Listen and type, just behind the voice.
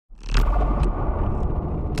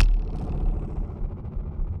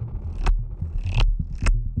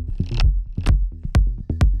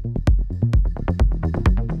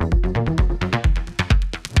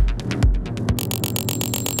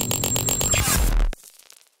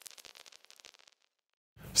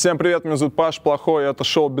Всем привет, меня зовут Паш Плохой, это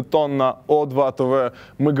шоу BeatOn на о2тв.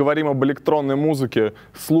 Мы говорим об электронной музыке,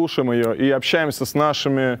 слушаем ее и общаемся с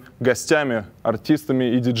нашими гостями,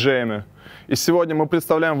 артистами и диджеями. И сегодня мы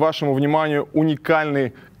представляем вашему вниманию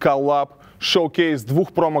уникальный коллаб, шоу-кейс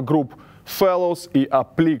двух промо-групп Fellows и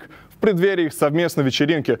Applic в преддверии их совместной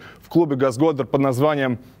вечеринки в клубе Газгольдер под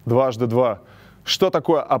названием «2x2». Что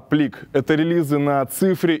такое Applic? Это релизы на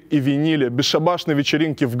цифре и виниле, бесшабашные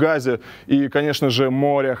вечеринки в Газе и, конечно же,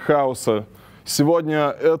 море хаоса. Сегодня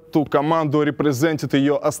эту команду репрезентит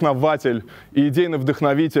ее основатель и идейный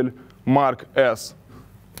вдохновитель Марк С.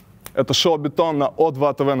 Это шоу BeatOn на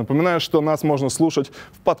о2тв. Напоминаю, что нас можно слушать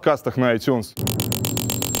в подкастах на iTunes.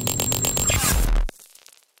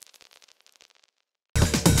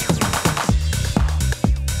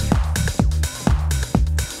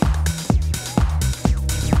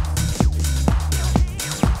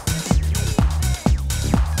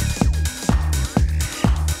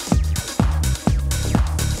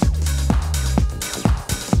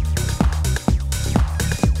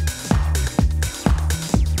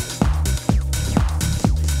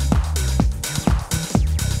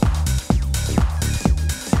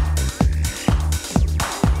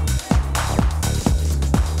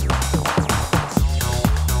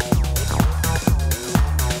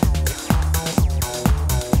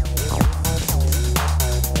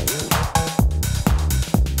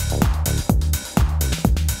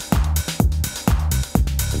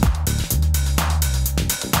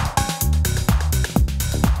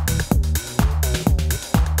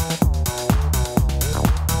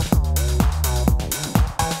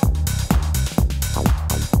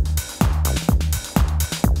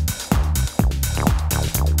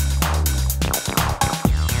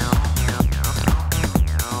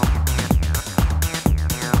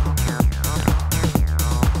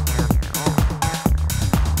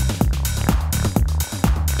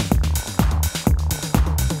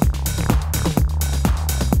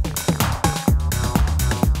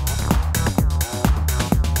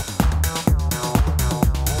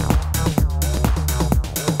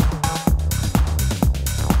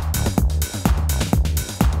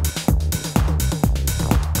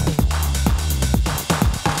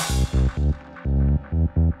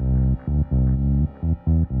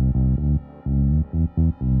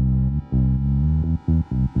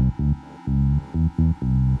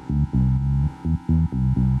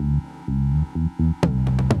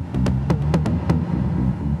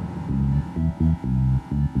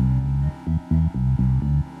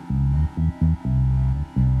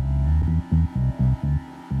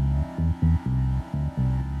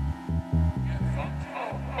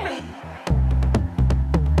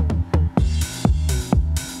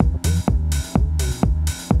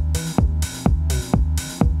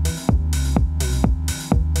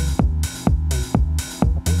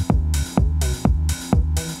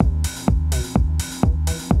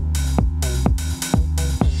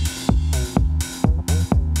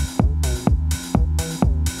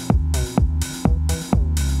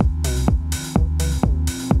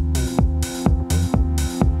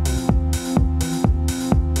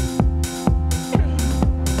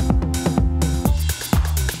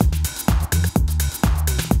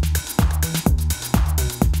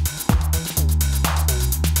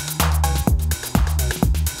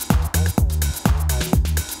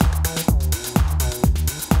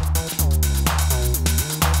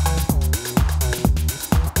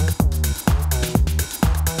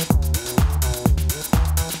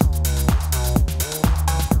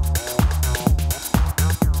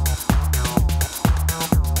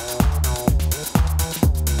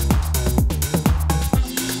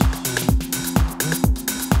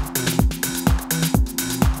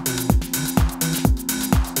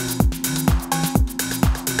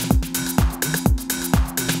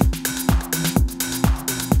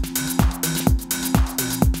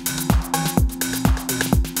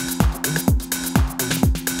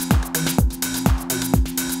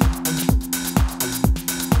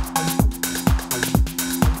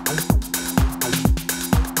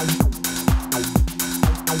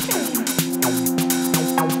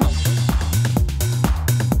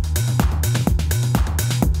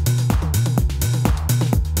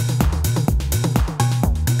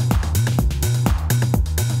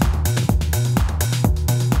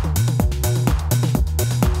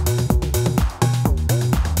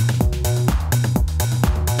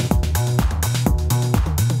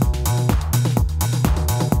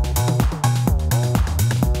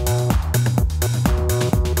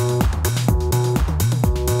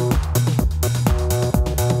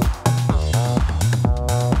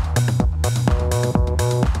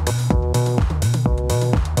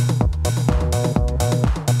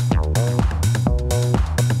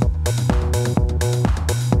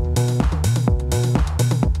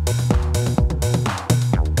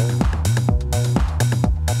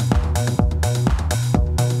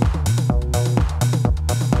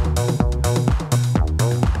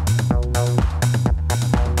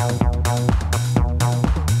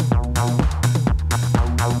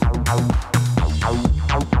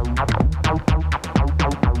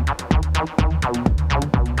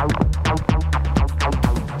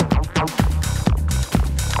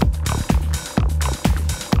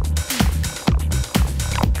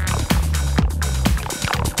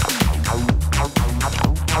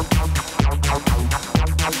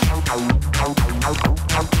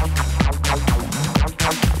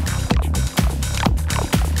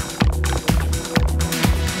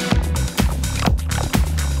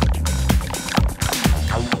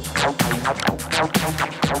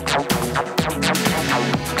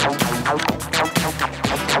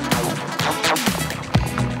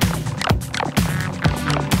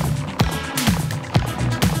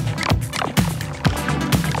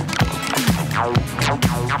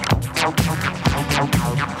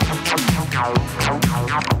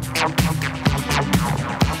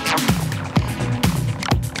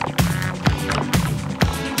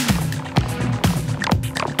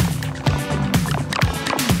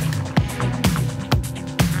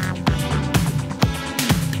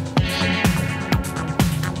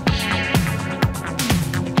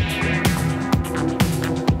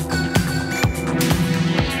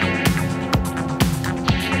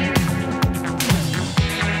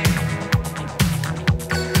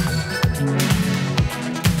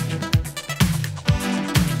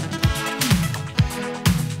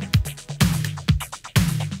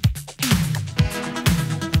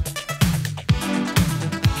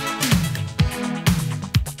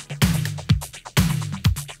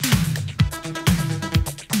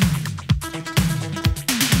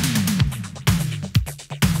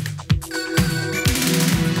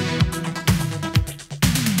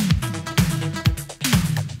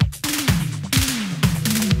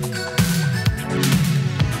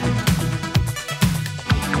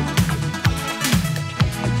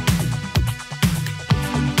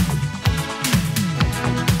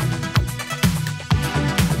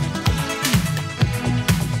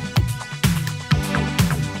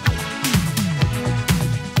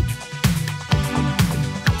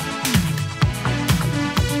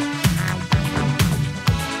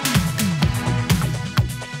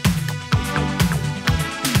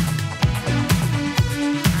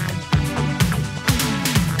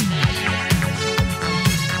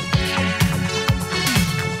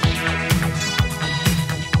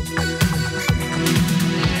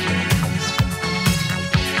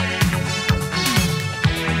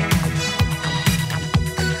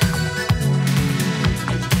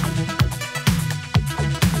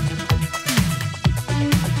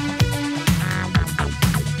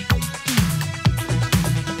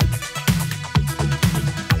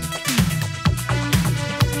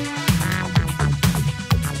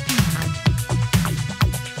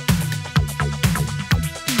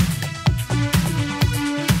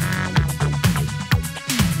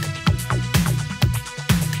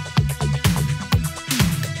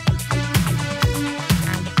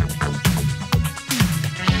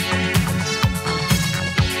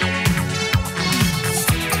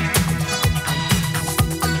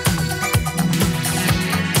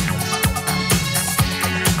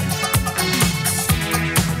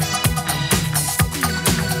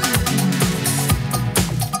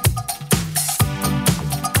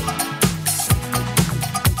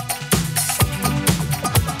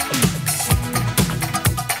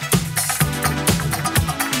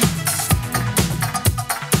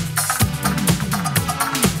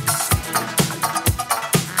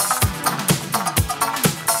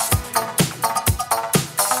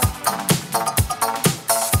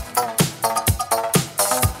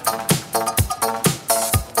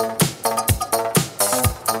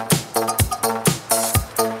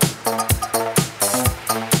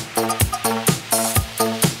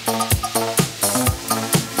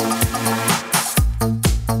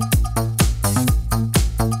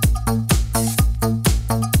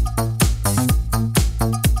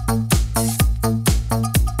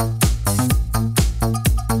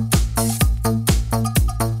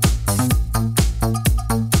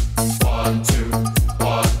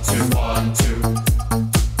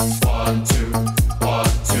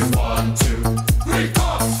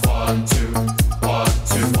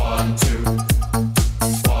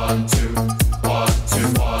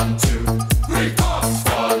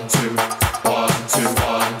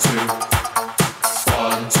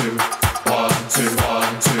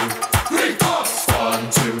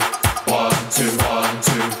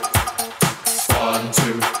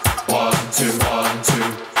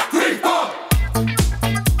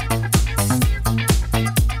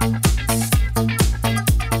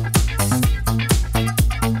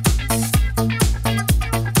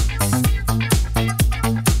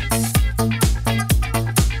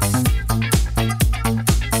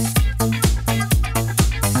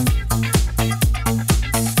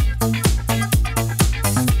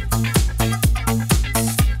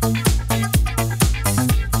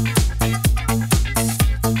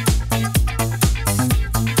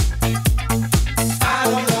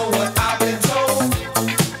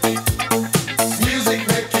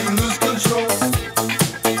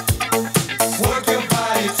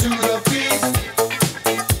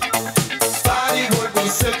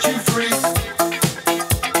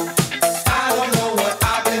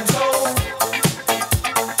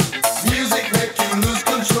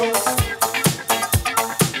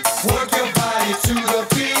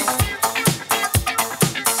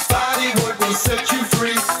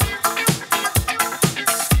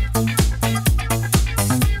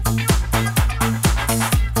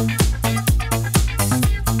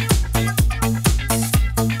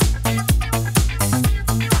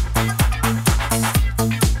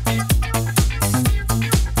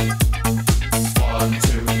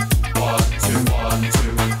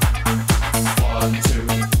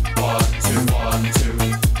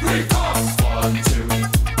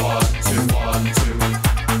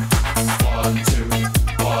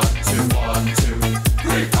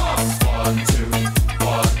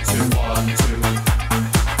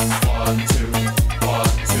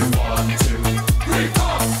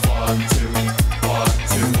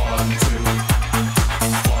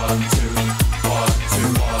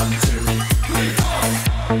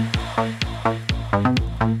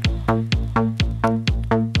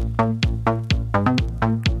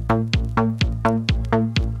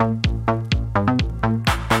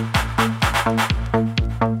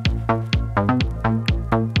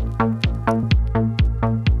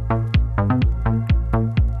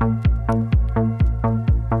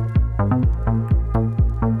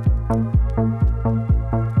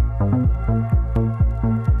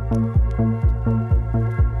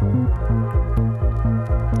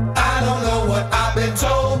 been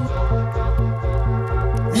told.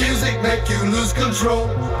 Music make you lose control.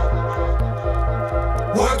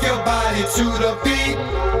 Work your body to the beat.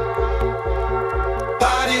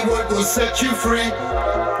 Body work will set you free.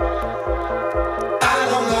 I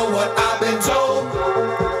don't know what I've been told.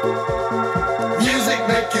 Music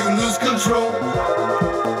make you lose control.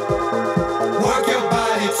 Work your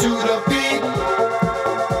body to the beat.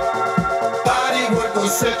 Body work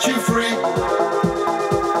will set you free.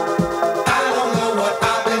 I don't know what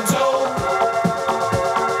I've been told.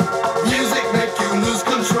 Music make you lose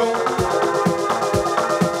control.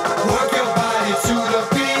 Work your body to the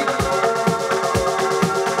beat.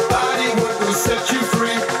 Body work will set you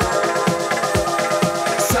free.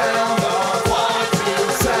 Sound of 1, 2,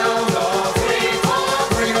 sound of 3, 4.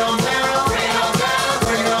 Bring 'em down, bring 'em down,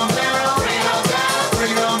 bring 'em down, bring 'em down,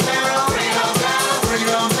 bring 'em down, bring 'em down, bring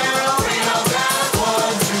 'em down, bring 'em down.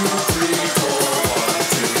 1, 2, 3, 4. 1,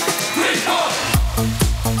 2, 3, 4.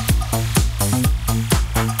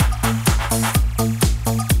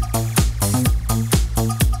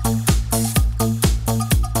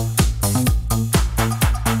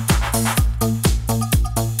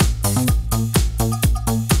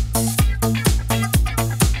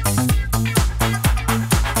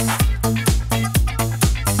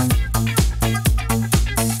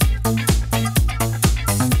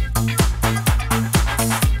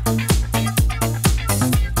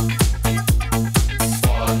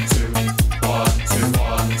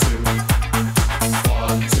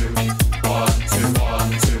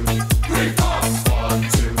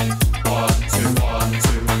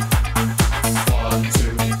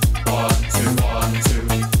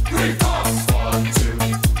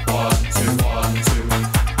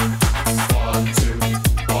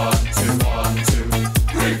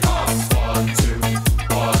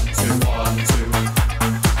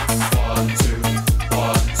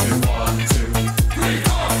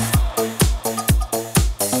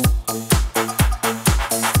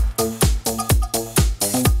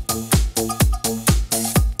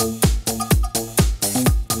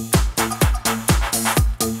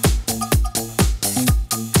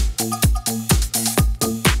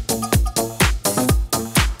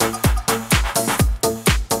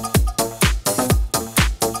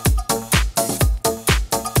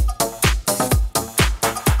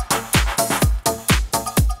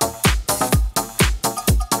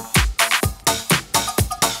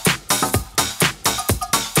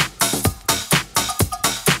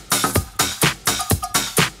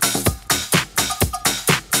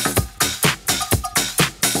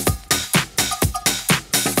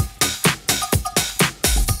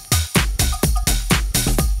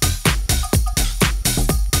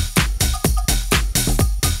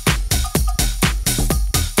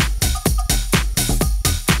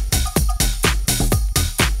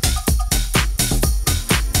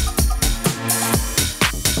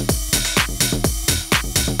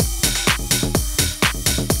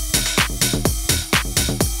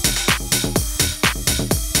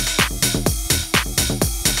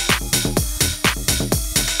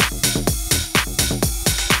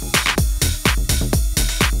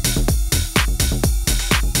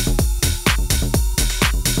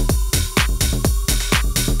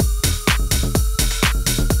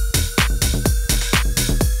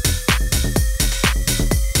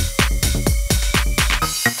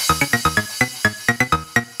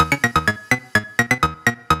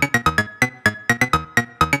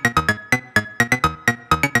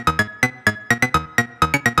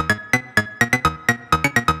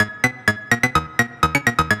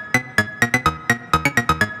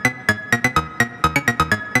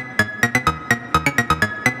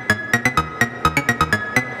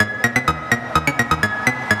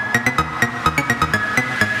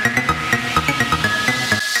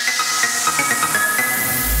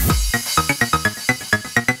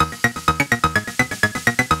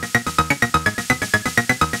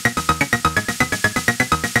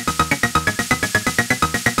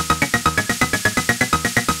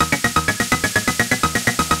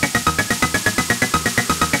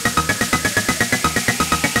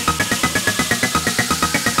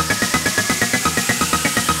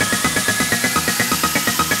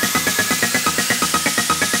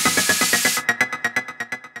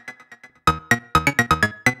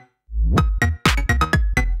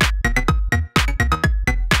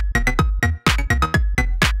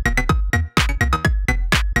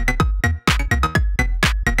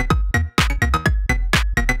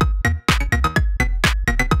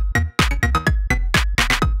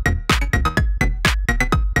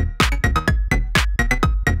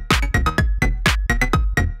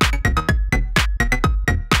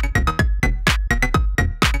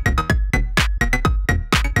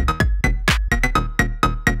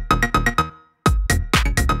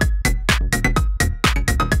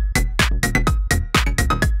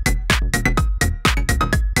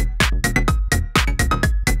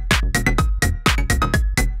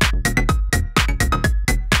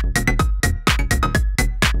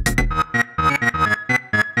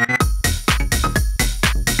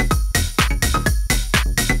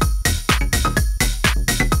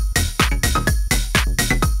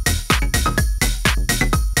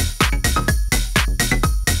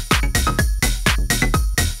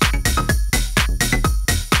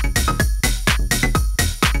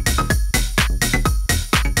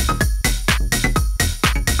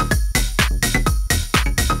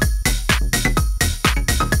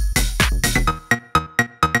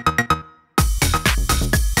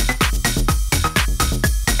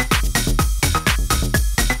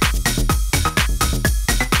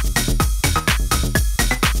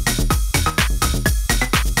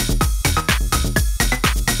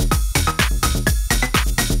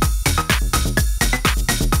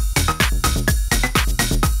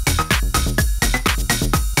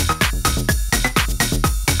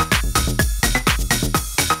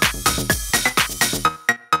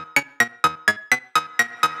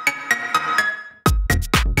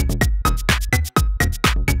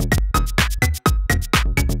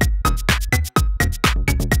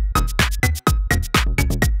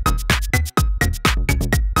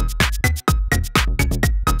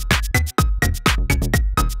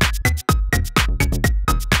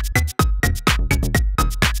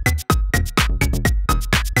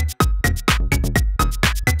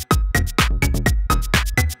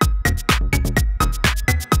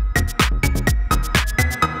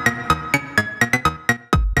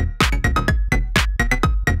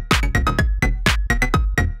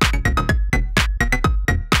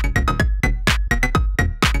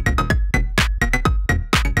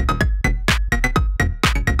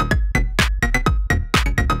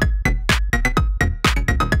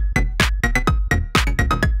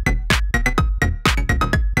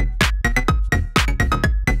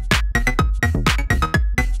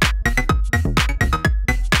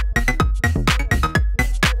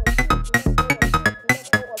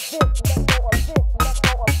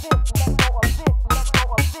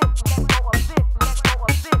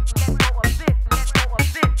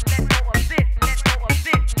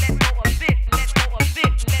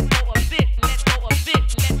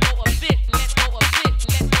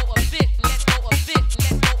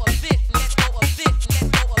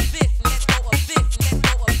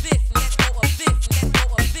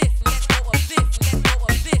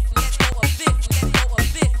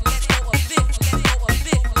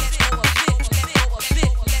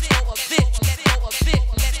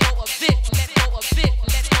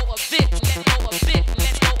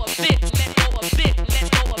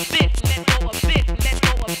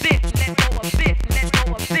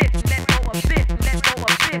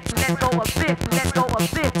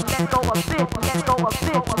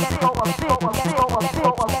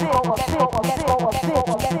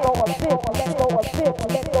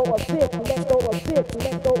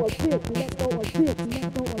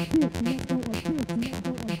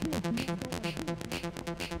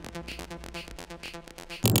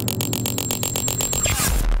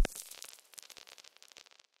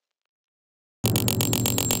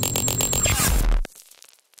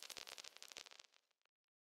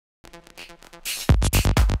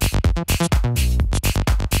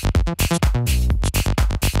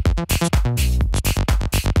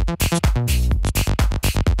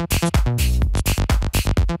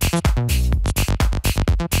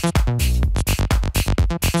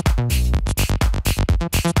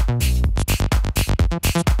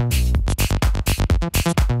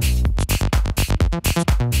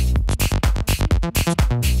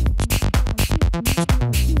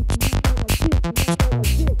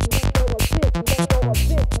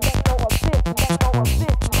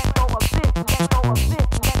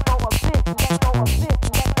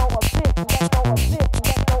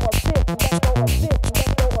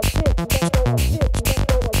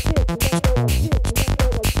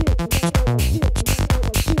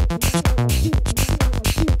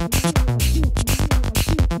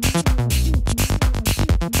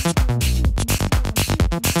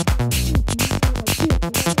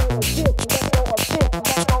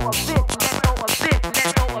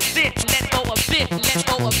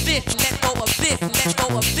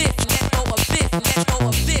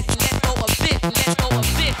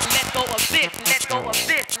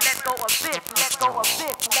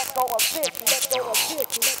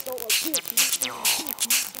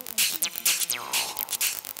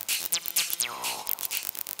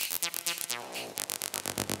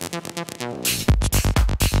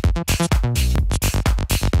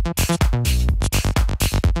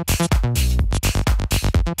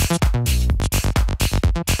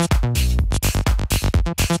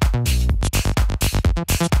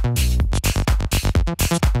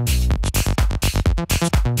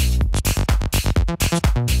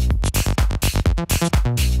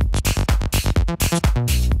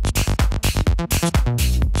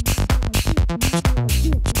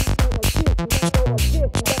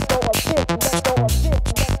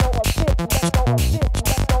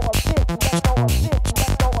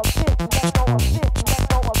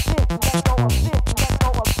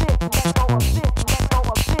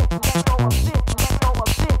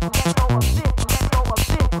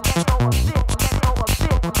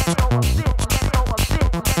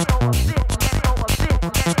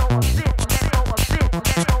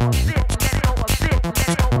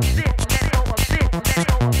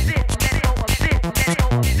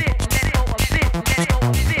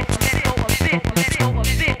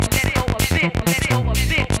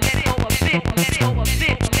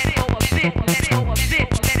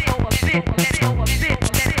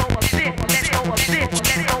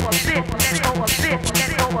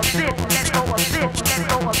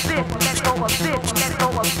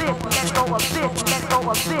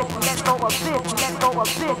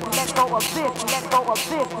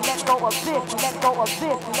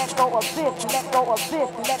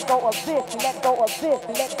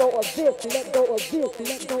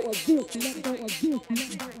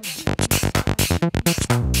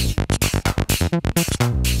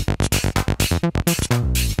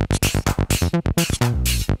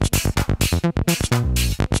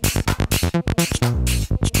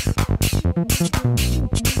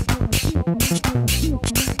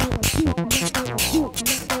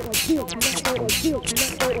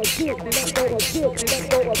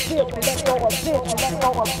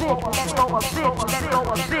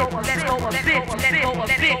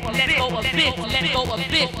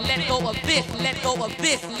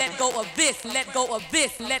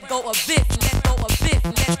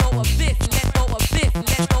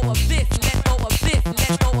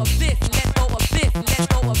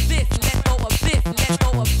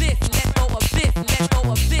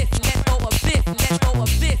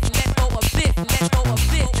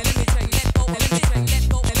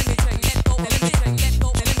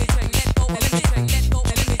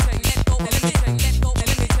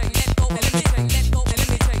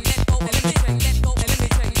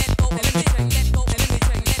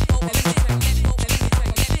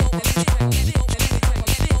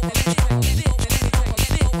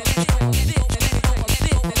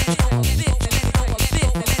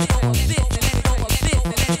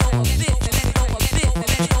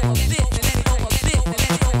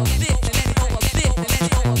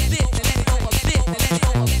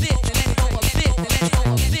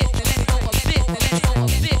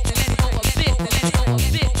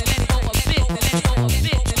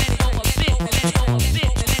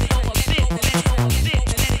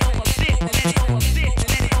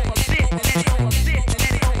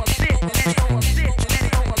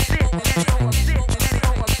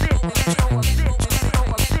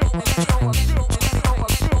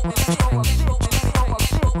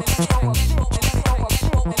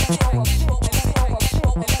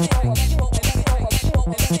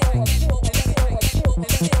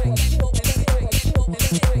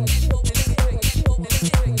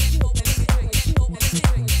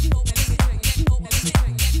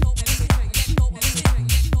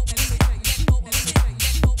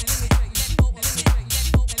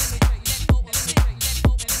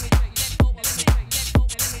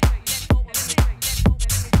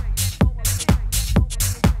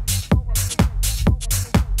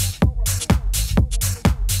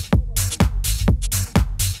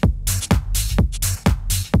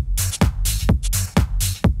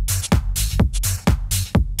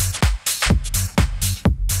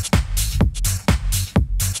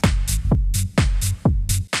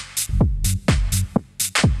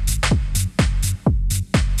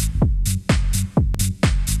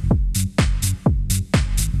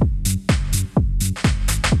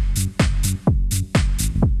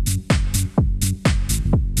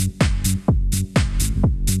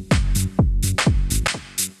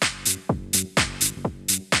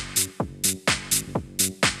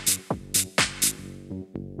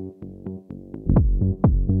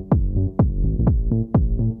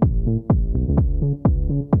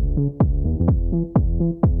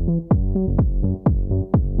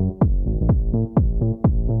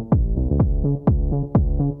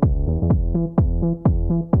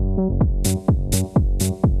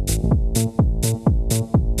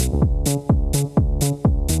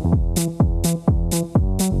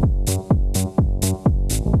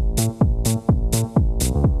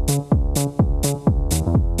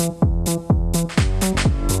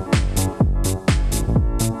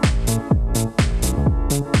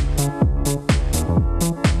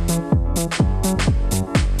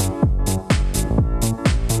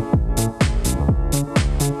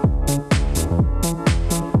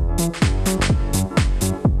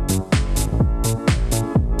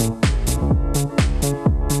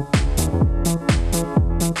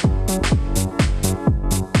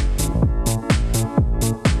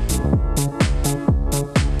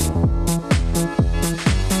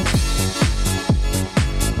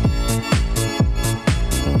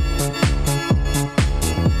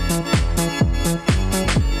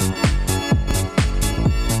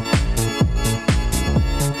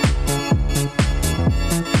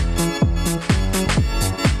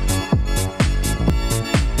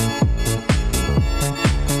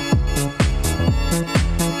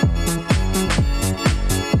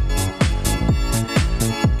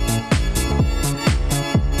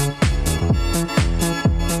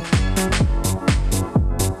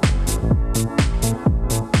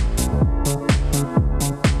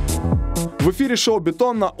 В эфире шоу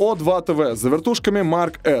BeatOn на о2тв. За вертушками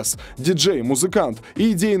Марк С. Диджей, музыкант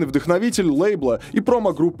и идейный вдохновитель лейбла и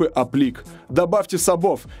промо-группы «Аплик». Добавьте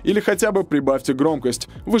сабов или хотя бы прибавьте громкость.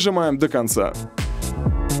 Выжимаем до конца.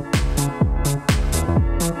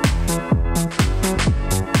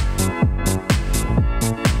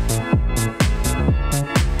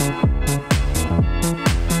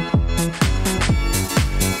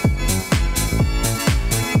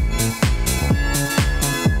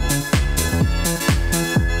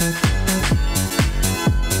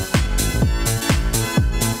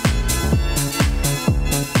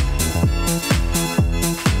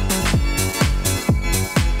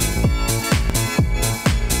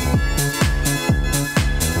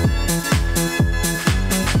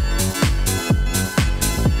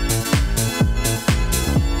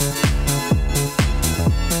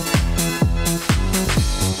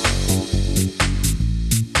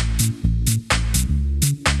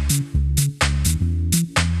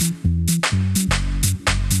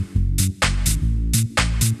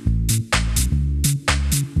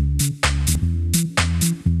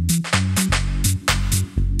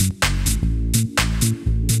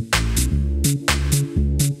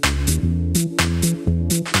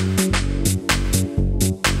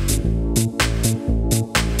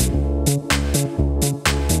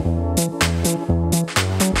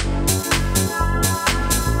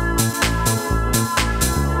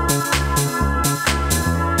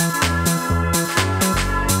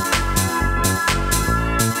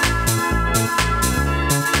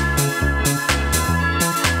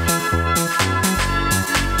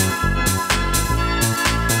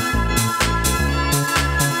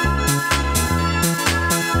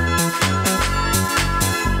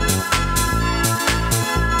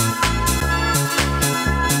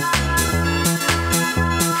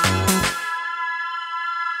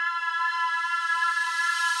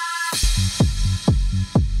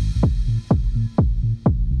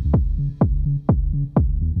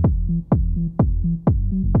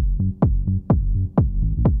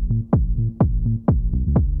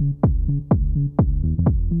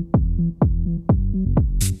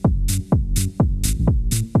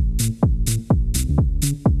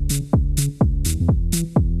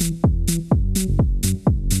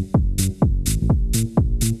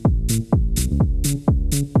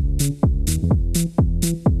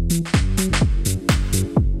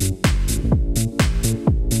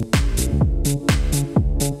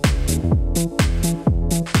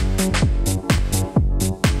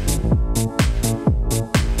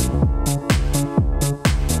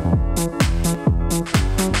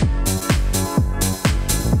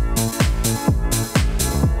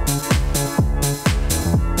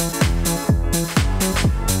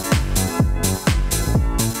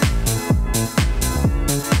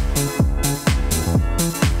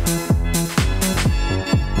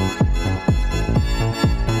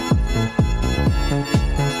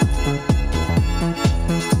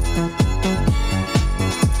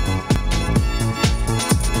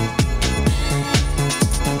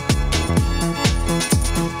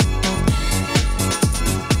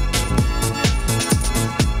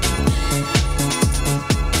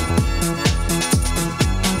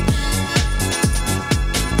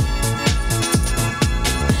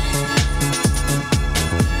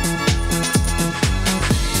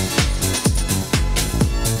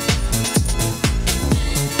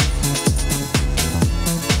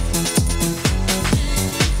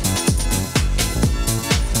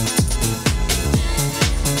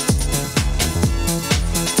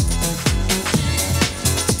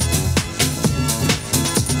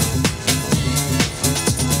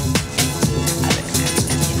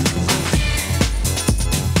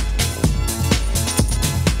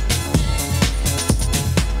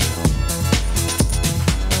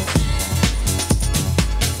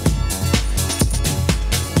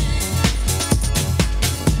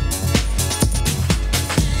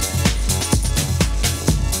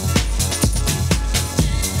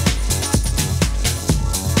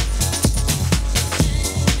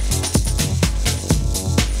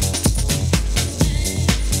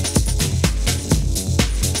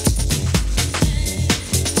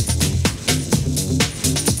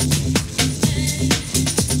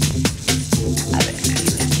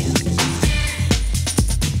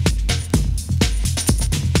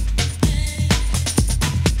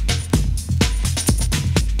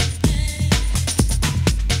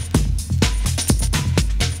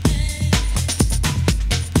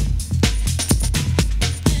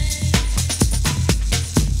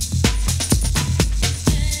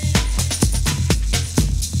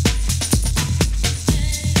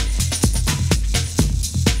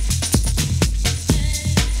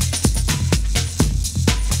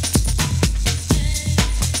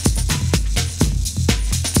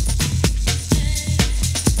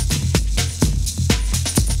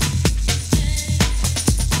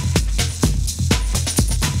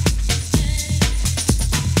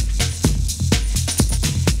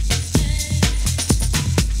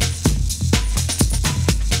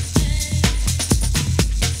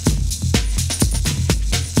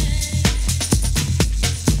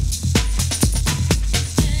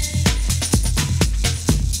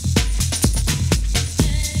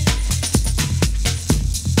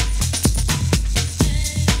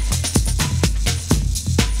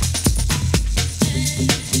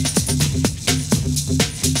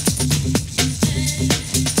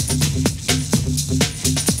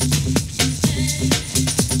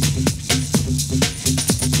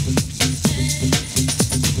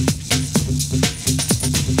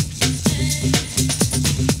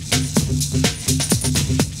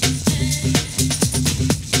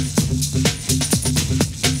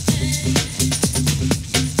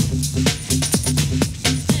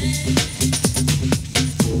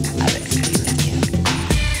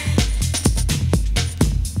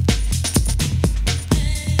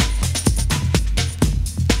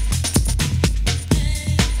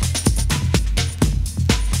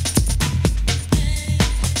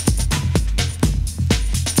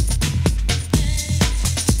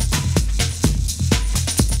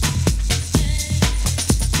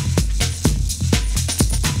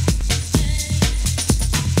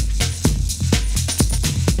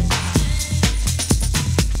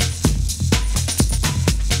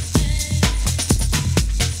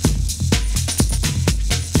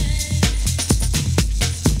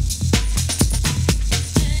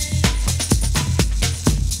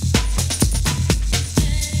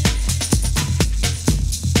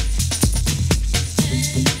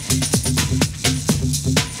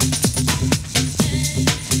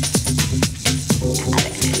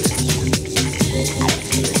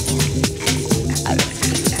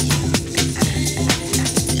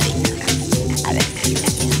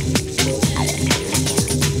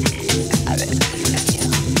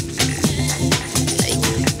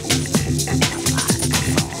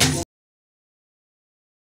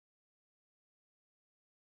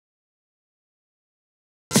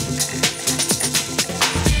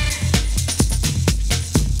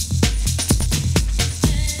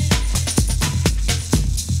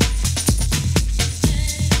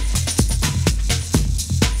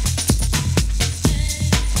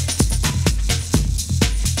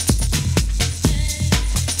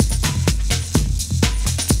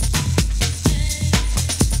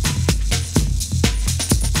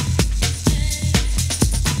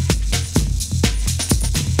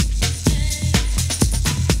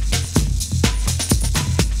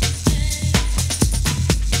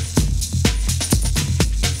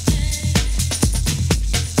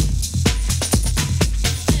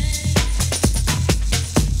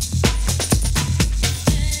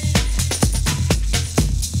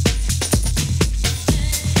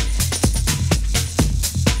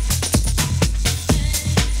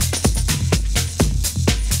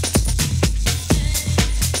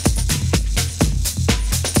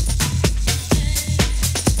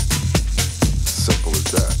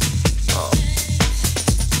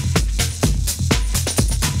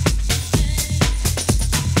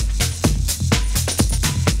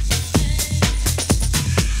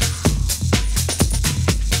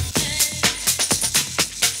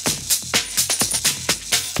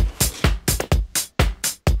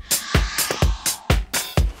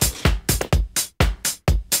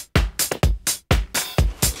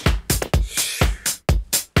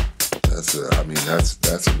 I mean,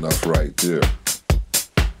 that's enough right there.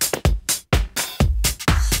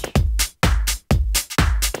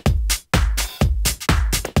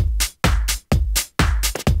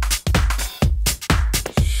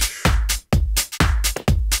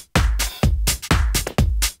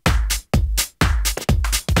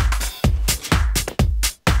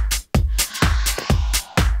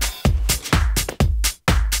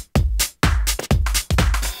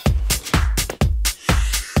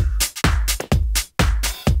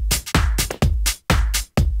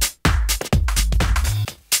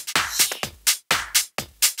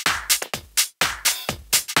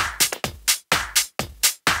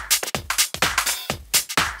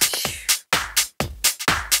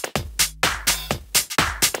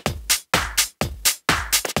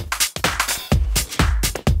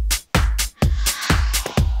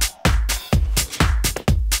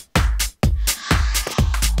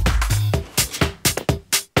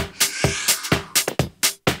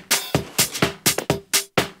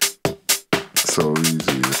 So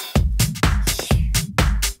easy.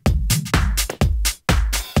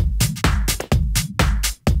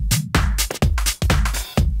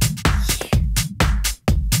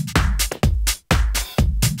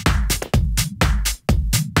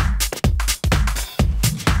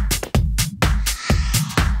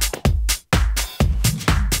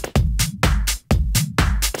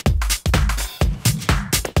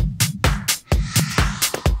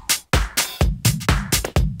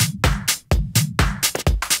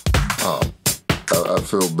 I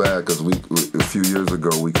feel bad because a few years ago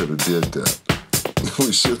we could have did that.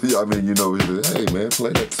 We should. I mean, you know, we said, hey man,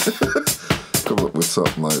 play that. Come up with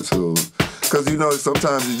something like so. Because you know,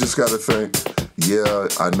 sometimes you just got to think. Yeah,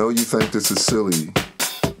 I know you think this is silly,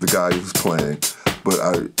 the guy who's playing, but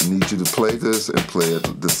I need you to play this and play it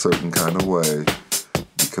this certain kind of way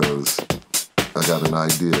because I got an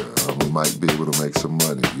idea. We might be able to make some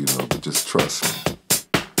money, you know, but just trust me.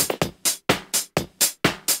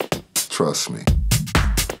 Trust me.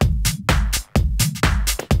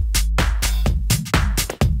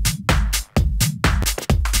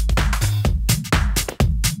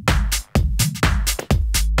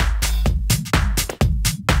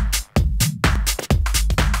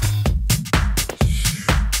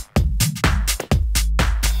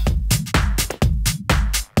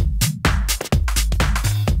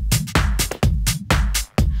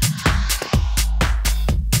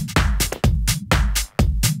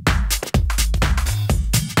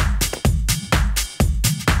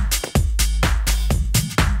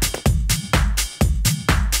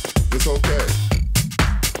 It's okay.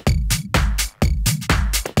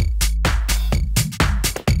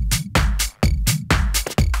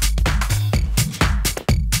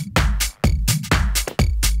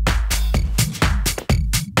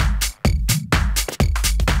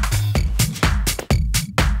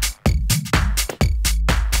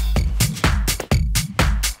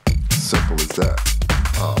 Simple as that.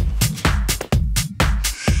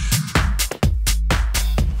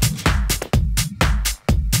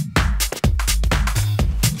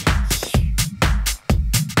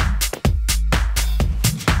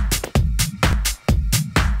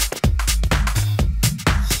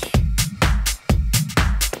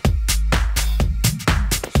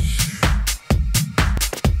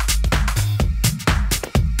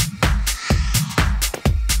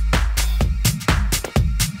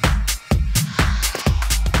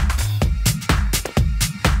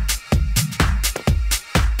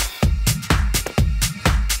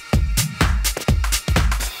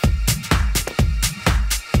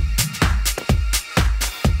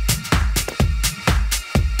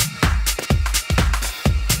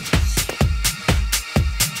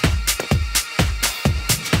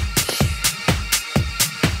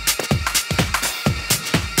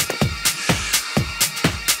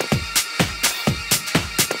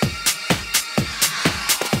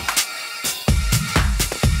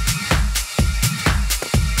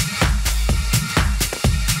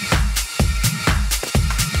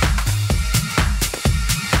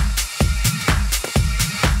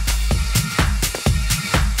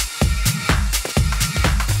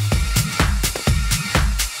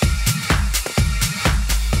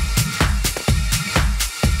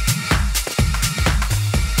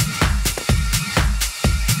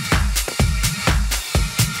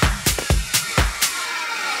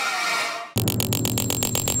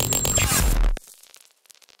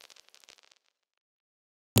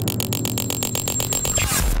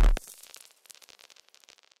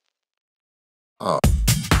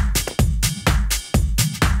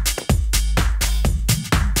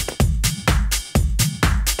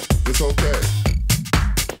 It's okay.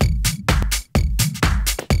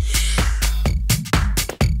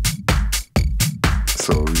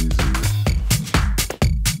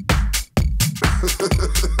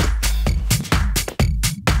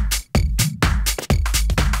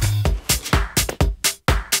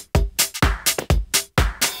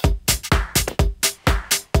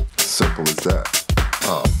 Simple as that.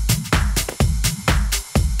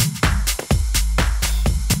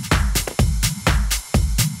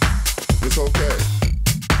 It's okay.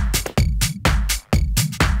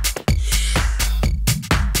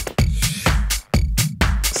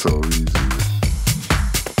 So easy.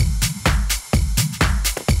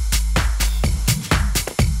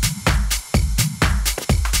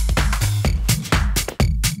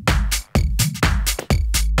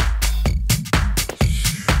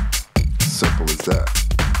 Simple as that.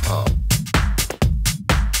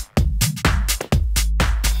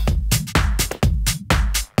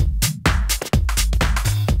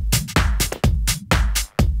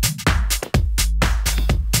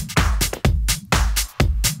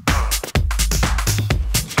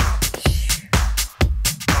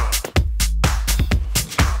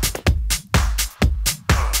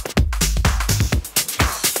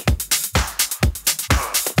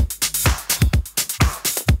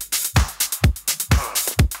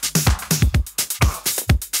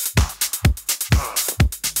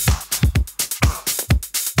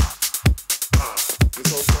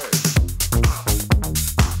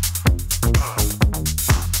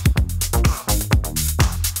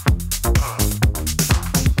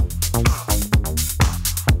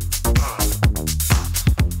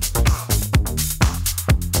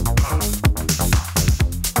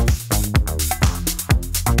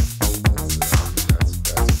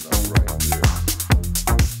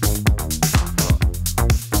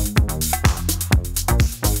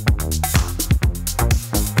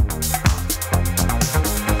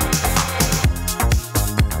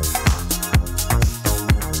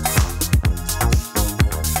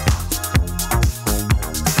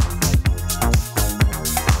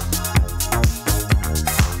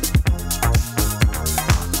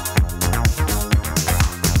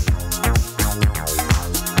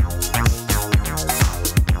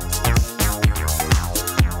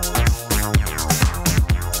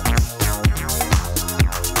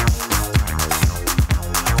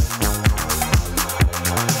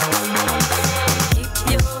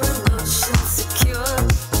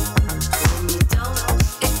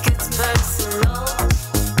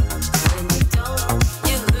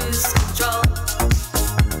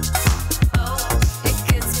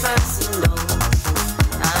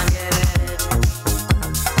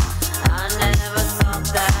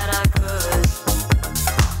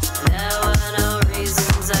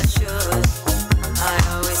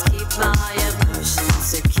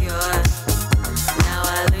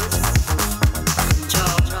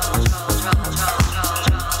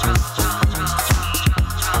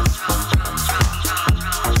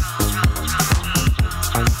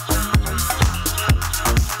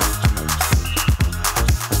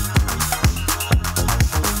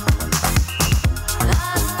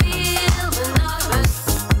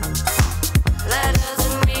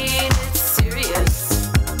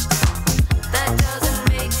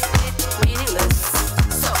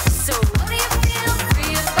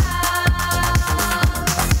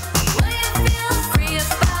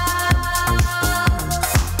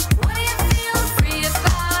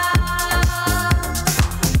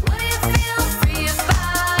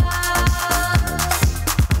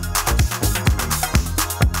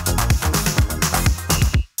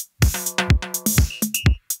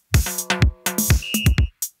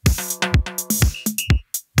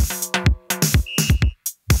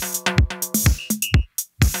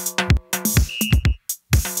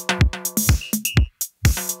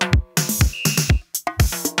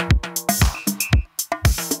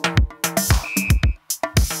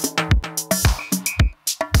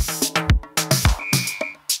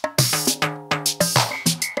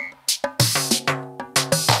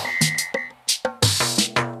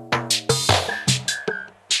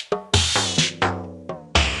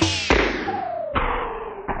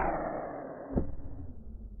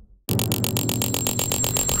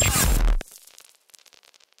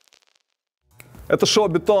 Это шоу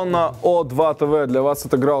BeatOn на о2тв. Для вас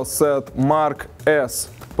отыграл сет Марк С.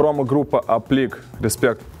 Промо-группа Аплик.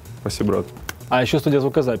 Респект. Спасибо, брат. А еще студия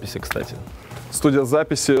звукозаписи, кстати. Студия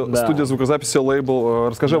записи, Да. студия звукозаписи, лейбл.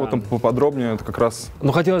 Расскажи Да. об этом поподробнее. Это как раз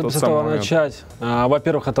Ну, хотелось бы тот с этого самый момент. начать.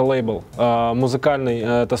 Во-первых, это лейбл музыкальный.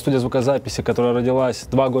 Это студия звукозаписи, которая родилась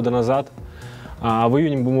 2 года назад. В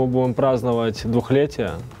июне мы будем праздновать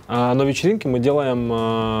 2-летие. но вечеринки мы делаем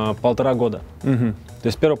 1,5 года. То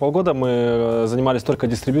есть первые полгода мы занимались только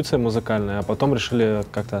дистрибьюцией музыкальной, а потом решили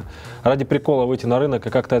как-то ради прикола выйти на рынок, и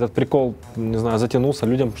как-то этот прикол, не знаю, затянулся,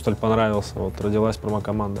 людям, что ли, понравился. Вот родилась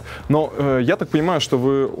промо-команда. Но я так понимаю, что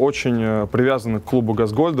вы очень привязаны к клубу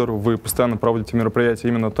 «Газгольдер», вы постоянно проводите мероприятия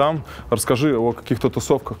именно там. Расскажи о каких-то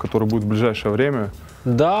тусовках, которые будут в ближайшее время.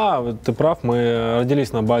 Да, ты прав, мы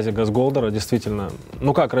родились на базе «Газгольдера», действительно.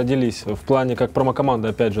 Ну как родились? В плане как промо-команда,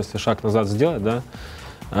 опять же, если шаг назад сделать, да?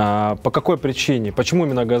 По какой причине? Почему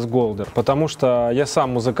именно «Газгольдер»? Потому что я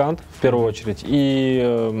сам музыкант, в первую очередь, и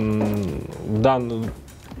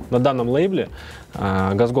на данном лейбле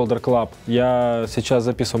 «Газгольдер Club» я сейчас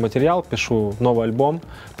записываю материал, пишу новый альбом.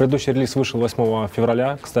 Предыдущий релиз вышел 8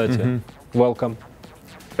 февраля, кстати. Welcome.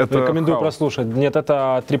 Это рекомендую хаус? прослушать. Нет,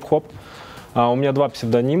 это трип-хоп. У меня 2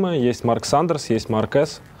 псевдонима. Есть Марк Сандерс, есть Марк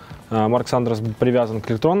С. Марк Сандерс привязан к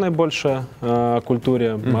электронной больше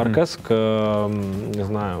культуре, Марк С к, не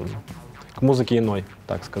знаю, к музыке иной,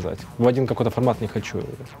 так сказать. В один какой-то формат не хочу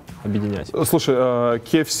объединять. Слушай,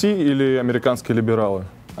 KFC или американские либералы?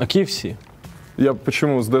 А KFC? Я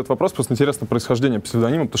почему задаю этот вопрос, просто интересно происходение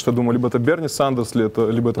псевдонима, потому что я думаю, либо это Берни Сандерс,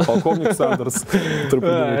 либо это полковник Сандерс.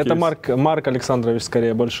 Это Марк Александрович,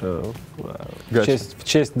 скорее, больше в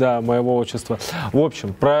честь, да, моего отчества. В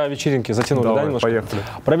общем, про вечеринки затянули, да, немножко? Поехали.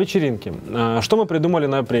 Про вечеринки. Что мы придумали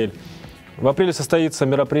на апрель? В апреле состоится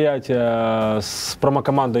мероприятие с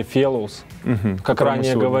промо-командой Fellows, как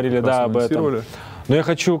ранее говорили, да, об этом. Но я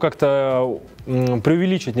хочу как-то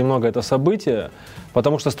преувеличить немного это событие,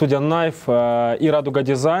 потому что студия Knife и Радуга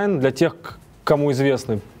Дизайн, для тех, кому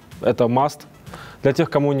известны, это must. Для тех,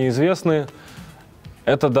 кому неизвестны,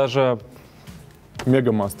 это даже...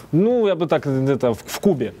 Мега-маст. Ну, я бы так, это в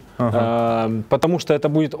кубе. Потому что это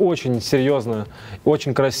будет очень серьезно,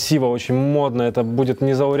 очень красиво, очень модно, это будет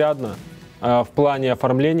незаурядно в плане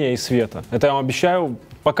оформления и света. Это я вам обещаю.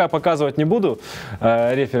 Пока показывать не буду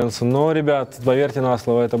референсы, но, ребят, поверьте на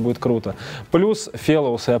слово, это будет круто. Плюс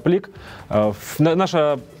Fellows и Аплик.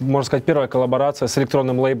 Наша, можно сказать, первая коллаборация с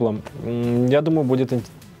электронным лейблом, я думаю, будет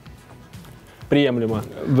приемлемо.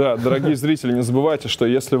 Да, дорогие зрители, не забывайте, что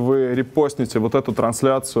если вы репостните вот эту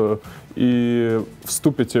трансляцию и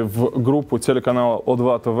вступите в группу телеканала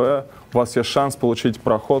о2тв, у вас есть шанс получить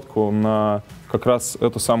проходку на как раз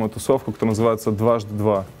эту самую тусовку, которая называется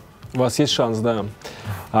 «2x2». У вас есть шанс, да.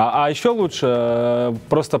 А еще лучше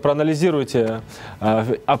просто проанализируйте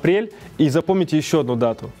апрель и запомните еще одну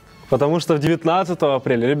дату. Потому что 19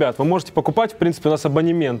 апреля, ребят, вы можете покупать, в принципе, у нас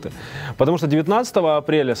абонементы. Потому что 19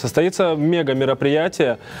 апреля состоится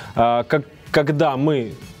мега-мероприятие, когда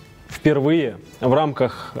мы впервые в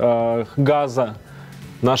рамках газа,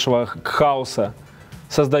 нашего хаоса,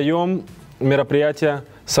 создаем мероприятие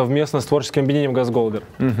совместно с творческим объединением «Газгольдер».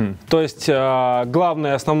 То есть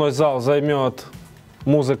главный основной зал займет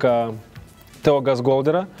музыка ТО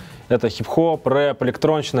 «Газгольдера». Это хип-хоп, рэп,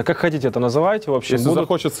 электронщина, как хотите это называйте. В общем, если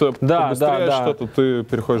захочется побыстрее что-то, ты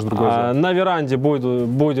переходишь в другой зал. На веранде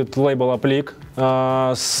будет лейбл «Аплик»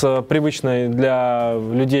 с привычной для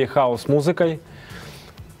людей хаос-музыкой.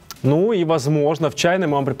 Ну и, возможно, в чайной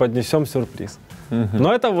мы вам преподнесем сюрприз.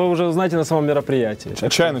 Но это вы уже узнаете на самом мероприятии.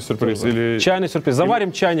 Чайный сюрприз или... Чайный сюрприз.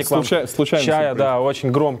 Заварим чайник вам. Случайный чая, сюрприз. Да,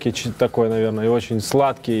 очень громкий такой, наверное, и очень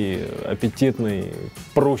сладкий, аппетитный,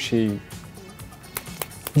 прущий,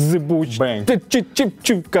 зыбучий.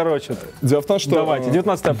 Короче. Дело в том, что... Давайте,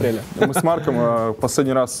 19 апреля. Мы с Марком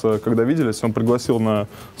последний раз, когда виделись, он пригласил на,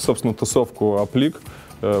 собственно, тусовку «Аплик»,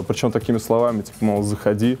 причем такими словами, типа, мол,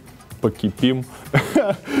 заходи, покипим.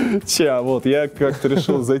 Вот, я как-то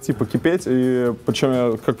решил зайти покипеть, и причем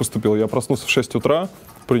я как поступил? Я проснулся в 6 утра,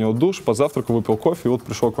 принял душ, позавтракал, выпил кофе, и вот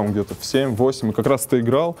пришел к вам где-то в 7-8, и как раз ты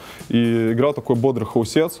играл, и играл такой бодрый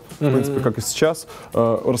хаусец, в принципе, как и сейчас.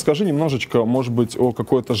 Расскажи немножечко, может быть, о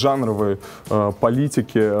какой-то жанровой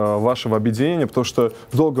политике вашего объединения, потому что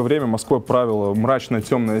долгое время Москвой правила мрачная,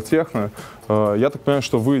 темная техно. Я так понимаю,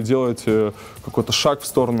 что вы делаете какой-то шаг в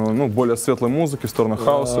сторону, ну, более светлой музыки, в сторону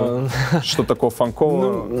хаоса, что такого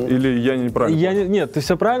фанкового, или я неправильно? Нет, ты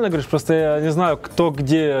все правильно говоришь, просто я не знаю, кто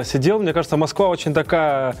где сидел. Мне кажется, Москва очень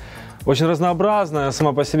такая, очень разнообразная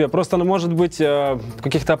сама по себе. Просто она, может быть, в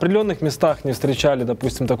каких-то определенных местах не встречали,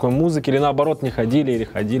 допустим, такой музыки, или наоборот не ходили, или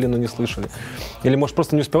ходили, но не слышали. Или, может,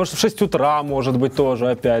 просто не успеваешь, в 6 утра, может быть, тоже,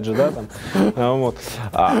 опять же, да, там. Вот.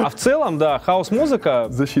 А в целом, да, хаос-музыка...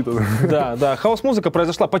 Защита. Да, хаос-музыка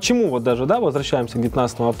произошла. Почему вот даже, да, возвращаемся к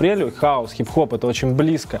 19 апреля, хаос, хип-хоп, это очень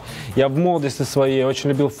близко. Я в молодости своей очень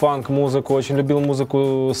любил фанк-музыку, очень любил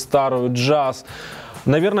музыку старую, джаз.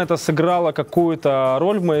 Наверное, это сыграло какую-то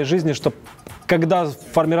роль в моей жизни, что когда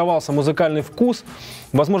формировался музыкальный вкус,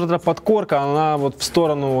 возможно, эта подкорка, она вот в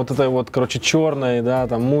сторону вот этой вот, короче, черной, да,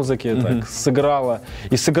 там, музыки так сыграла.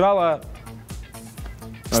 И сыграла...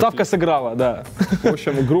 Ставка сыграла, да. В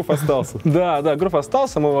общем, грув остался. Да, грув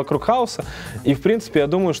остался, мы вокруг хаоса. И, в принципе, я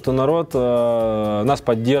думаю, что народ нас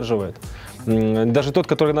поддерживает. Даже тот,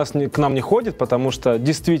 который к нам не ходит, потому что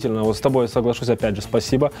действительно, вот с тобой соглашусь, опять же,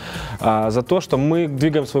 спасибо за то, что мы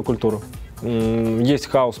двигаем свою культуру. Есть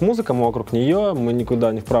хаос-музыка, мы вокруг нее, мы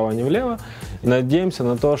никуда ни вправо, ни влево. И надеемся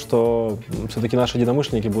на то, что все-таки наши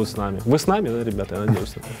единомышленники будут с нами. Вы с нами, да, ребята, я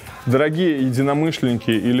надеюсь. Дорогие единомышленники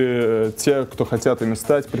или те, кто хотят ими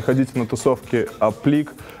стать, приходите на тусовки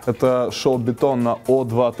 «Аплик». Это шоу BeatOn на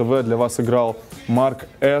о2тв. Для вас играл Марк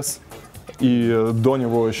С. И до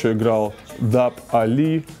него еще играл Даб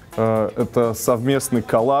Али. Это совместный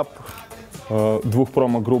коллаб двух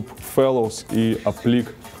промо-групп Fellows и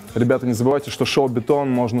 «Аплик». Ребята, не забывайте, что шоу BeatOn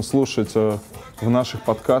можно слушать в наших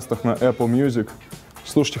подкастах на Apple Music.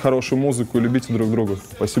 Слушайте хорошую музыку и любите друг друга.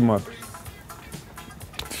 Спасибо, Марк.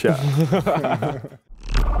 Ща.